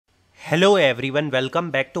Hello everyone,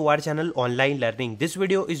 welcome back to our channel Online Learning. This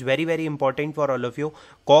video is very important for all of you.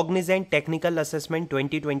 Cognizant Technical Assessment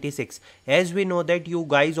 2026. As we know that you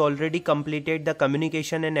guys already completed the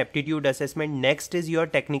communication and aptitude assessment. Next is your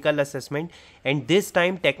technical assessment, and this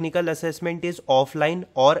time technical assessment is offline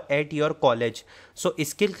or at your college. So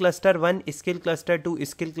skill cluster 1, skill cluster 2,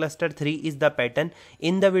 skill cluster 3 is the pattern.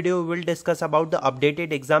 In the video we will discuss about the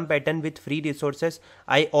updated exam pattern with free resources.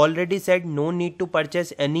 I already said no need to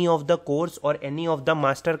purchase any of the course or any of the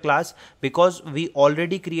master class, because we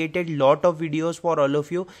already created lot of videos for all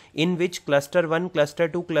of you in which cluster 1, cluster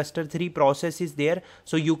 2, cluster 3 process is there,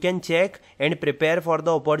 so you can check and prepare for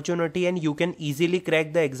the opportunity and you can easily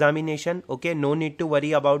crack the examination. Okay, no need to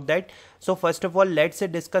worry about that. So first of all, let's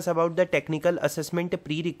discuss about the technical assessment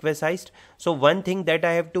prerequisite. So one thing that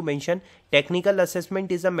I have to mention, technical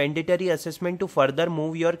assessment is a mandatory assessment to further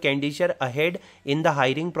move your candidature ahead in the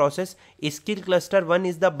hiring process. Skill cluster 1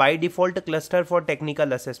 is the by default cluster for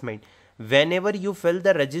technical assessment. Whenever you fill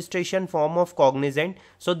the registration form of Cognizant,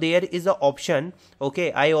 so there is a option,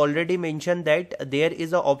 okay, I already mentioned that there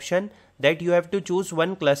is a option that you have to choose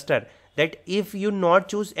one cluster, that if you not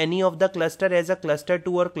choose any of the cluster as a cluster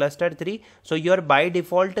 2 or cluster 3, so your by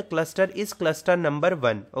default cluster is cluster number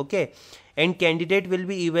 1. Okay, and candidate will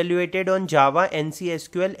be evaluated on Java, NC,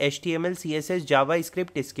 SQL, HTML, CSS,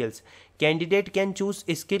 JavaScript skills. Candidate can choose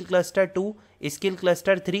skill cluster 2, skill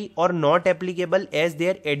cluster 3 or not applicable as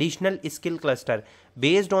their additional skill cluster.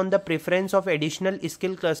 Based on the preference of additional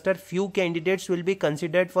skill cluster, few candidates will be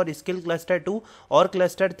considered for skill cluster 2 or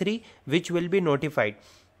cluster 3, which will be notified.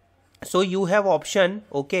 So you have option,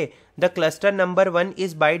 okay, the cluster number 1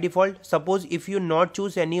 is by default. Suppose if you not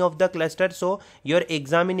choose any of the cluster, so your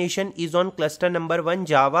examination is on cluster number 1,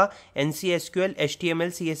 Java, NC, SQL, HTML,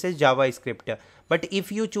 CSS, JavaScript. But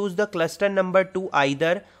if you choose the cluster number 2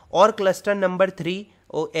 either or cluster number 3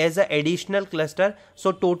 as an additional cluster,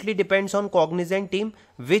 so totally depends on Cognizant team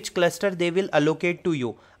which cluster they will allocate to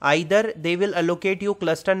you. Either they will allocate you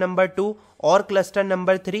cluster number 2 or cluster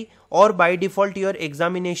number 3, or by default your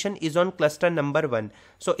examination is on cluster number 1.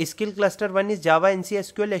 So skill cluster 1 is Java, NC,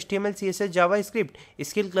 SQL, HTML, CSS, JavaScript.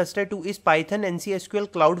 Skill cluster 2 is Python, NC,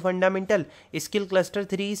 SQL, Cloud Fundamental. Skill cluster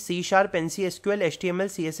 3 is C#, NC, SQL, HTML,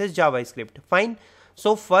 CSS, JavaScript. Fine.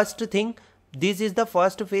 So first thing, this is the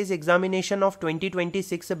first phase examination of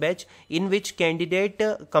 2026 batch, in which candidate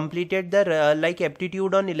completed the like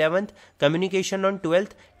aptitude on 11th, communication on 12th,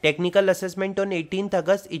 technical assessment on 18th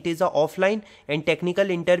August, it is a offline, and technical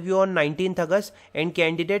interview on 19th August, and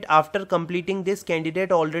candidate after completing this,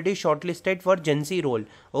 candidate already shortlisted for GenC role.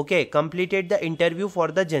 Okay, completed the interview for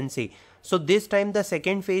the GenC. So this time the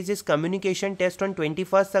second phase is communication test on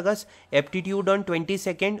 21st August, aptitude on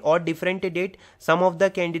 22nd or different date. Some of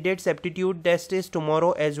the candidates aptitude test is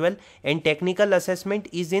tomorrow as well, and technical assessment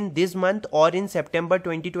is in this month or in September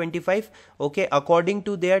 2025. Okay, according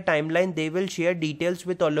to their timeline they will share details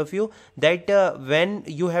with all of you that when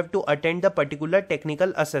you have to attend the particular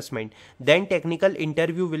technical assessment, then technical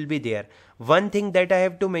interview will be there. One thing that I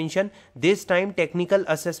have to mention, this time technical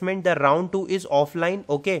assessment, the round 2 is offline.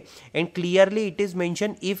 Okay, and clearly it is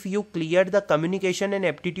mentioned, if you cleared the communication and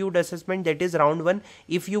aptitude assessment, that is round 1,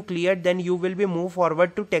 if you cleared, then you will be moved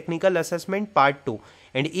forward to technical assessment part 2,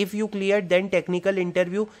 and if you cleared, then technical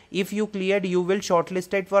interview. If you cleared, you will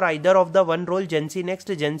shortlisted for either of the one role, GenC Next,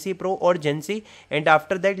 GenC Pro or GenC, and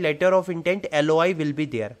after that letter of intent, LOI will be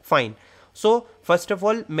there. Fine. So first of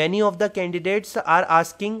all, many of the candidates are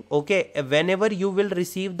asking, okay, whenever you will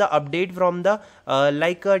receive the update from the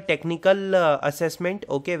technical assessment,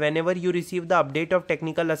 okay, whenever you receive the update of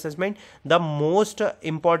technical assessment, the most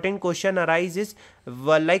important question arises,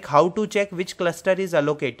 like how to check which cluster is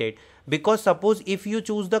allocated. Because suppose if you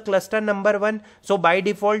choose the cluster number 1, so by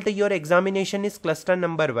default your examination is cluster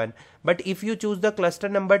number 1. But if you choose the cluster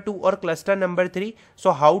number 2 or cluster number 3,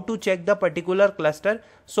 so how to check the particular cluster?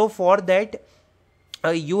 So for that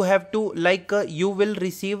you have to you will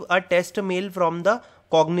receive a test mail from the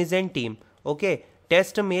Cognizant team. Okay,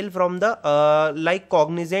 test mail from the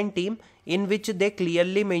Cognizant team, in which they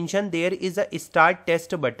clearly mention there is a start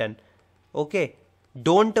test button. Okay,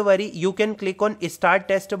 don't worry, you can click on start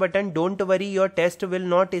test button. Don't worry, your test will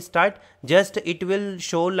not start, just it will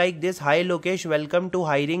show like this: hi Lokesh, welcome to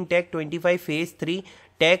hiring tech 25 phase 3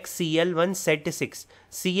 tech CL1 set 6.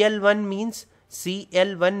 CL1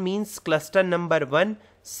 means cluster number 1,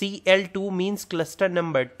 CL2 means cluster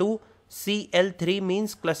number 2, CL3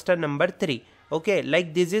 means cluster number 3. Okay,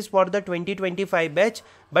 like this is for the 2025 batch,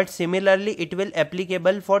 but similarly it will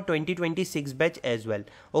applicable for 2026 batch as well.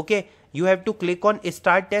 Okay, you have to click on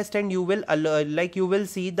start test and you will you will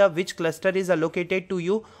see the which cluster is allocated to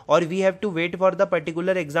you, or we have to wait for the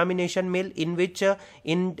particular examination mail in which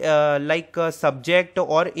subject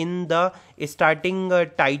or in the starting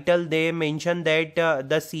title they mention that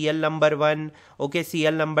the CL number 1, okay,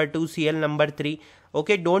 CL number 2, CL number 3.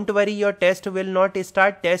 Okay, don't worry, your test will not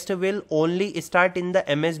start. Test will only start in the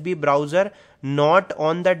MSB browser, not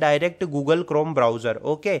on the direct Google Chrome browser.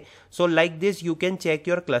 Okay, so like this you can check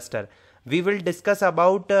your cluster. We will discuss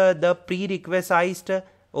about the prerequisite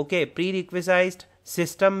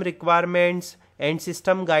system requirements and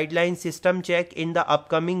system guidelines, system check in the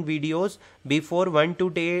upcoming videos before 1 to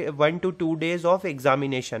 2 days of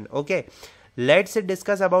examination. Okay. Let's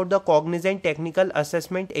discuss about the Cognizant technical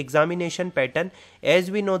assessment examination pattern.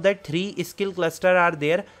 As we know that 3 skill cluster are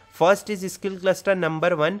there. First is skill cluster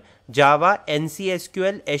number 1, Java, NC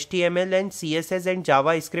SQL, HTML and CSS and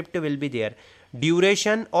JavaScript will be there.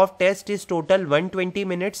 Duration of test is total 120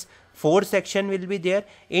 minutes. 4 section will be there.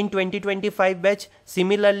 In 2025 batch,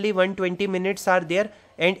 similarly 120 minutes are there,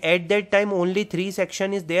 and at that time only 3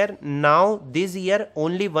 section is there. Now this year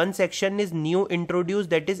only 1 section is new introduced,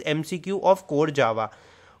 that is MCQ of core Java.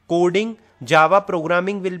 Coding, Java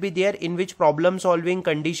programming will be there, in which problem solving,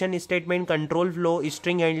 condition statement, control flow,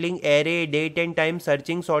 string handling, array, date and time,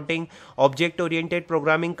 searching, sorting, object oriented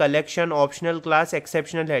programming, collection, optional class,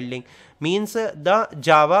 exceptional handling. Means the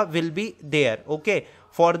Java will be there. Okay,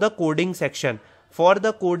 for the coding section. For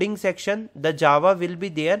the coding section, the Java will be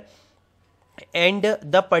there, and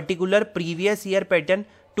the particular previous year pattern,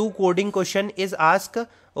 2 coding question is asked.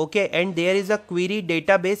 Okay, and there is a query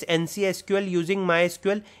database NC SQL using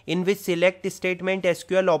MySQL, in which select statement,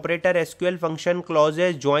 SQL operator, SQL function,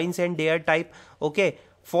 clauses, joins and their type. Okay,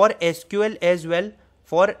 for SQL as well,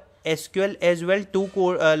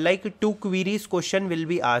 2 queries question will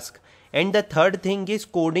be asked. And the third thing is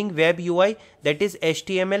coding web UI, that is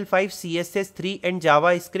HTML5, CSS3 and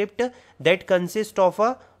JavaScript, that consists of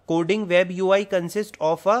a coding web UI consists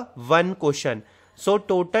of a 1 question. So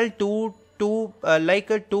total 2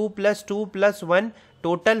 plus 2 plus 1,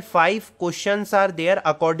 total 5 questions are there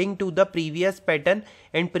according to the previous pattern,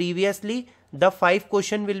 and previously the 5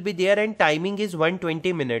 question will be there and timing is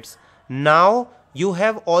 120 minutes. Now you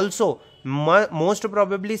have also most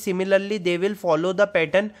probably similarly they will follow the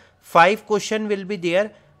pattern. 5 question will be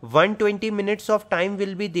there, 120 minutes of time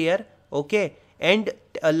will be there. Okay, and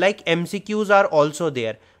MCQs are also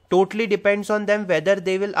there. Totally depends on them whether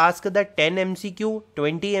they will ask the 10 MCQ,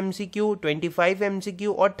 20 MCQ, 25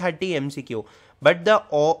 MCQ or 30 MCQ. But the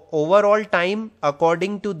overall time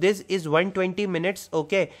according to this is 120 minutes.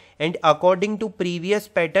 Okay, and according to previous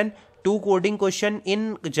pattern, 2 coding question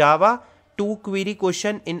in Java, 2 query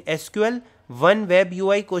question in SQL, 1 web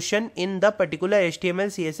UI question in the particular HTML,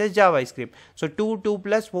 CSS, JavaScript. So 2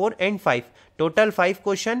 plus 4 and 5. Total 5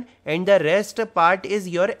 question, and the rest part is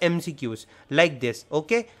your MCQs like this.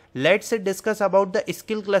 Okay, let's discuss about the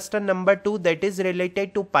skill cluster number 2, that is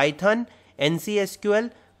related to Python, NC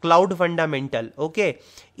SQL, Cloud Fundamental. Okay,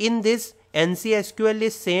 in this NC SQL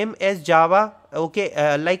is same as Java. Okay,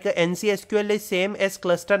 NC SQL is same as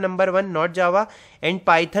cluster number 1, not Java, and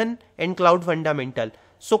Python and Cloud Fundamental.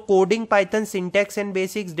 So coding Python, syntax and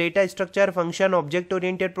basics, data structure, function, object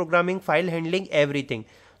oriented programming, file handling, everything.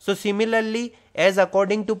 So similarly, as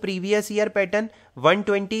according to previous year pattern,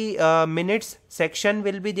 120 minutes section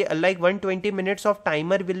will be there, 120 minutes of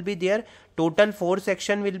timer will be there. Total 4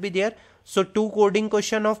 section will be there. So 2 coding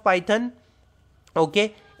question of Python.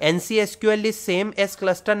 Okay, NC SQL is same as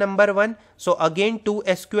cluster number 1. So again 2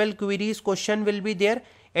 SQL queries question will be there.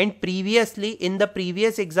 And previously in the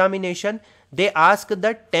previous examination, they asked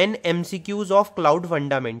the 10 MCQs of Cloud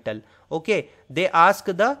Fundamental. Okay, they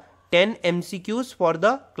asked the 10 MCQs for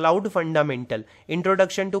the Cloud Fundamental.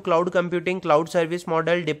 Introduction to Cloud Computing, Cloud Service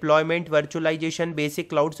Model, Deployment, Virtualization, Basic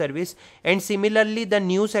Cloud Service. And similarly, the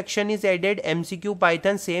new section is added, MCQ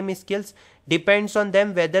Python, same skills. Depends on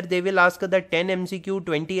them whether they will ask the 10 MCQ,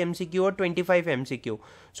 20 MCQ or 25 MCQ.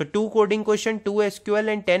 So 2 coding question, 2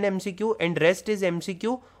 SQL and 10 MCQ, and rest is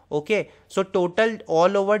MCQ. Okay, so total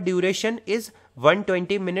all over duration is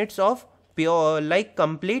 120 minutes of pure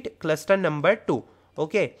complete cluster number 2.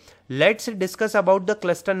 Okay, let's discuss about the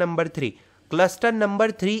cluster number 3. Cluster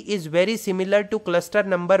number 3 is very similar to cluster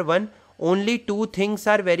number 1. Only 2 things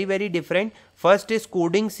are very different. First is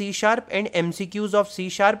coding C# and MCQs of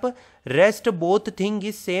C#. Rest both thing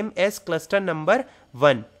is same as cluster number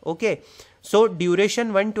 1. Okay, so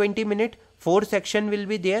duration 120 minute. 4 section will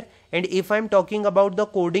be there. And if I'm talking about the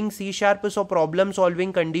coding C#, so problem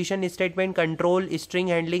solving, condition statement, control, string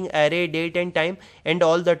handling, array, date and time, and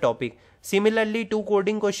all the topic. Similarly 2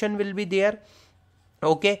 coding question will be there.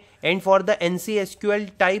 Okay, and for the NC SQL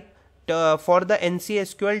type, 2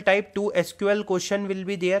 SQL question will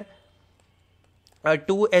be there.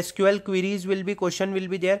 2 SQL queries will be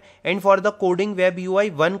there, and for the coding web UI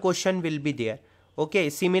 1 question will be there. Okay,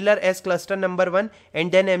 similar as cluster number 1,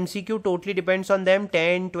 and then MCQ totally depends on them,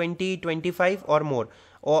 10, 20, 25 or more.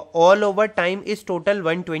 All over time is total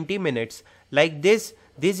 120 minutes. Like this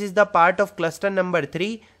is the part of cluster number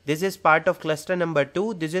 3, this is part of cluster number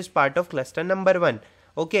 2, this is part of cluster number 1.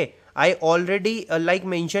 Okay, I already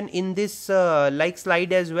mentioned in this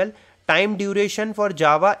slide as well. Time duration for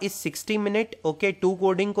Java is 60 minutes. Okay, 2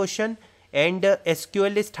 coding question, and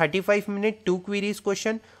SQL is 35 minutes, 2 queries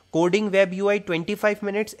question. Coding web UI 25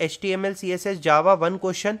 minutes, HTML, CSS, Java 1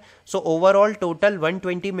 question. So overall total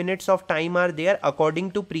 120 minutes of time are there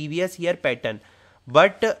according to previous year pattern.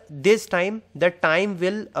 But this time the time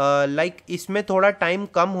will इसमें थोड़ा time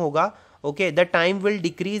कम होगा. Okay, the time will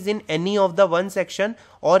decrease in any of the one section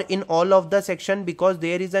or in all of the section, because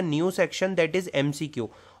there is a new section that is MCQ.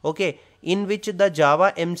 Okay, in which the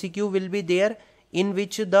Java MCQ will be there, in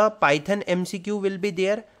which the Python MCQ will be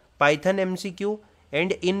there, Python MCQ,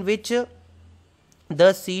 and in which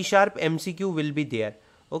the C# MCQ will be there.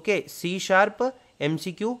 Okay, C#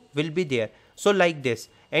 MCQ will be there. So like this.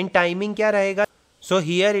 And timing क्या रहेगा? So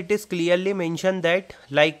here it is clearly mentioned that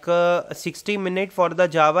 60 minutes for the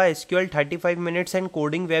Java SQL, 35 minutes, and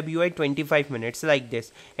coding web UI 25 minutes, like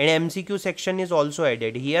this. And MCQ section is also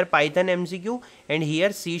added. Here Python MCQ and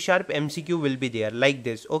here C# MCQ will be there, like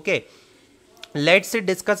this. Okay, let's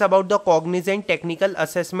discuss about the Cognizant technical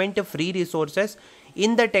assessment free resources.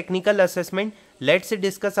 In the technical assessment, let's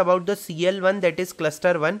discuss about the CL1, that is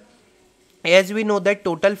cluster 1. As we know that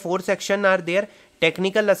total 4 sections are there.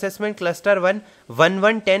 Technical assessment cluster 1,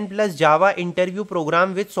 1110 plus Java interview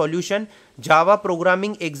program with solution, Java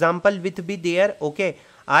programming example with be there. Okay,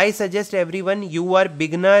 I suggest everyone, you are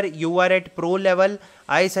beginner, you are at pro level,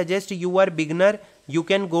 I suggest you are beginner, you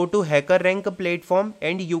can go to HackerRank platform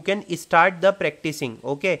and you can start the practicing.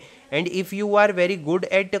 Okay, and if you are very good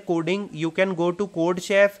at coding, you can go to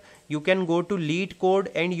CodeChef, you can go to Lead Code,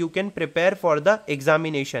 and you can prepare for the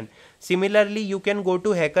examination. Similarly, you can go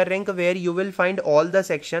to HackerRank, where you will find all the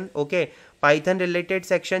section. Okay, Python related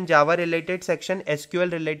section, Java related section,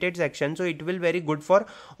 SQL related section. So it will very good for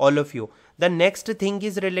all of you. The next thing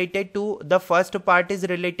is related to, the first part is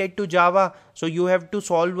related to Java. So you have to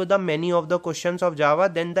solve the many of the questions of Java.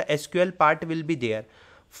 Then the SQL part will be there.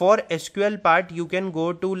 For SQL part, you can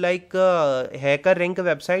go to HackerRank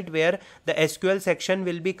website, where the SQL section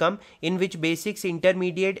will become, in which basics,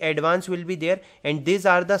 intermediate, advanced will be there, and these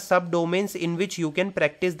are the subdomains in which you can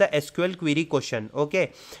practice the SQL query question.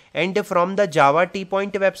 Okay, and from the Java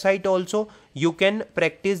T-Point website also you can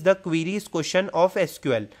practice the queries question of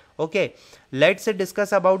SQL. Okay, let's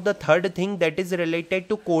discuss about the third thing, that is related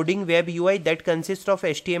to coding web UI, that consists of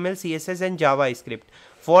HTML, CSS and JavaScript.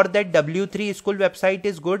 For that, W3 school website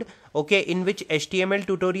is good. Okay, in which HTML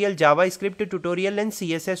tutorial, JavaScript tutorial and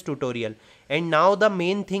CSS tutorial. And now the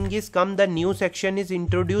main thing is come, the new section is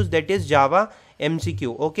introduced, that is Java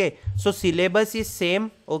MCQ. Okay, so syllabus is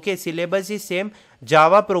same. Okay, syllabus is same.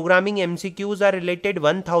 Java programming MCQs are related,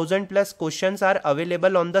 1000 plus questions are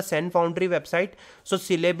available on the Sen Foundry website. So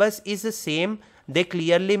syllabus is the same. They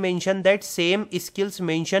clearly mention that same skills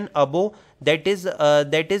mentioned above, that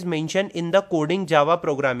is mentioned in the coding Java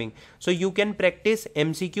programming. So you can practice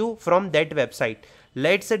MCQ from that website.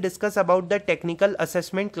 Let's discuss about the technical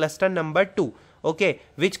assessment cluster number 2. Okay,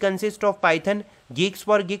 which consists of Python, Geeks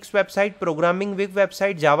for Geeks website, Programming Week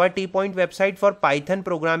website, Java T-Point website for Python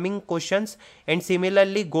programming questions, and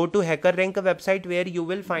similarly go to HackerRank website, where you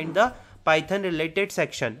will find the Python related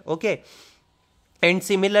section. Okay, and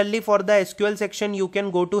similarly for the SQL section, you can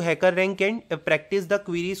go to HackerRank and practice the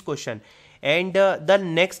queries question. And the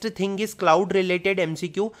next thing is cloud related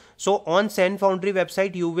MCQ. So on Sen Foundry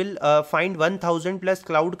website, you will find 1000 plus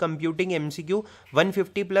cloud computing MCQ,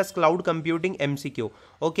 150 plus cloud computing MCQ.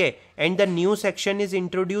 Okay, and the new section is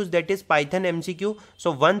introduced, that is Python MCQ. So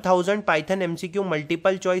 1000 Python MCQ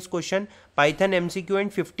multiple choice question, Python MCQ,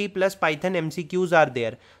 and 50 plus Python MCQs are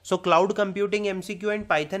there. So cloud computing MCQ and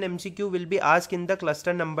Python MCQ will be asked in the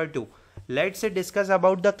cluster number 2. Let's discuss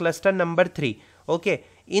about the cluster number 3. Okay,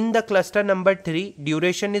 in the cluster number 3,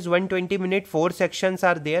 duration is 120 minutes, 4 sections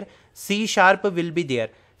are there. C# will be there.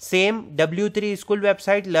 Same W3 school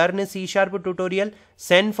website, learn C# tutorial,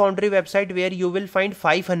 Sen Foundry website, where you will find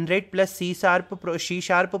 500 plus C#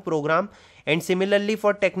 program, And similarly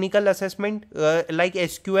for technical assessment like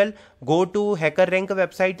SQL, go to HackerRank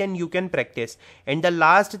website and you can practice. And the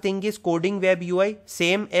last thing is coding web UI,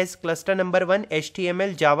 same as cluster number 1,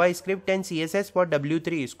 HTML, JavaScript and CSS for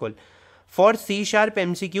W3 school. For C#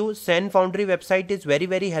 MCQ, Sen Foundry website is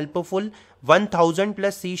very helpful. 1000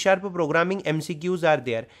 plus C# programming MCQs are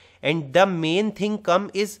there. And the main thing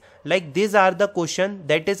is like these are the question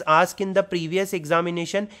that is asked in the previous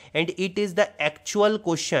examination, and it is the actual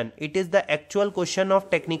question. It is the actual question of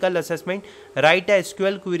technical assessment. Write a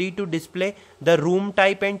SQL query to display the room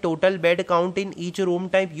type and total bed count in each room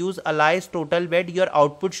type. Use alias total bed. Your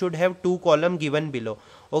output should have 2 columns given below.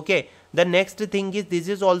 Okay. The next thing is this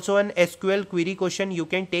is also an SQL query question. You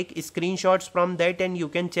can take screenshots from that and you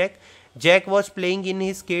can check. Jack was playing in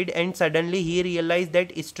his kid and suddenly he realized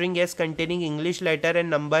that string S containing English letter and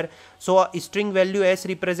number. So a string value S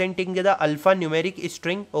representing the alphanumeric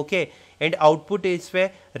string. Okay. And output is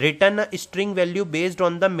where return a string value based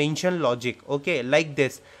on the mention logic. Okay. Like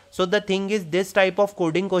this. So the thing is this type of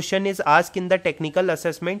coding question is asked in the technical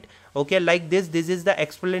assessment. Okay. Like this is the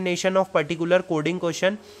explanation of particular coding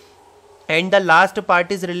question. And the last part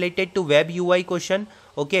is related to web UI question,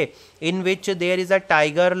 okay, in which there is a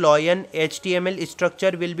tiger, lion, HTML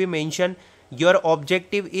structure will be mentioned. Your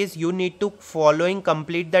objective is you need to following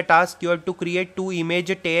complete the task. You have to create 2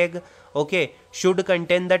 image tag, okay, should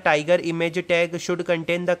contain the tiger image tag, should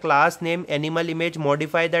contain the class name, animal image,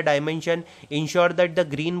 modify the dimension, ensure that the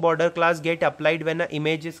green border class get applied when an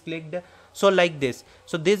image is clicked. So like this.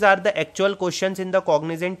 So these are the actual questions in the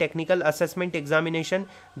Cognizant technical assessment examination.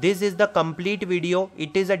 This is the complete video.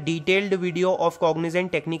 It is a detailed video of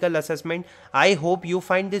Cognizant technical assessment. I hope you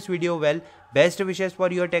find this video well. Best wishes for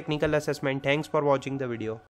your technical assessment. Thanks for watching the video.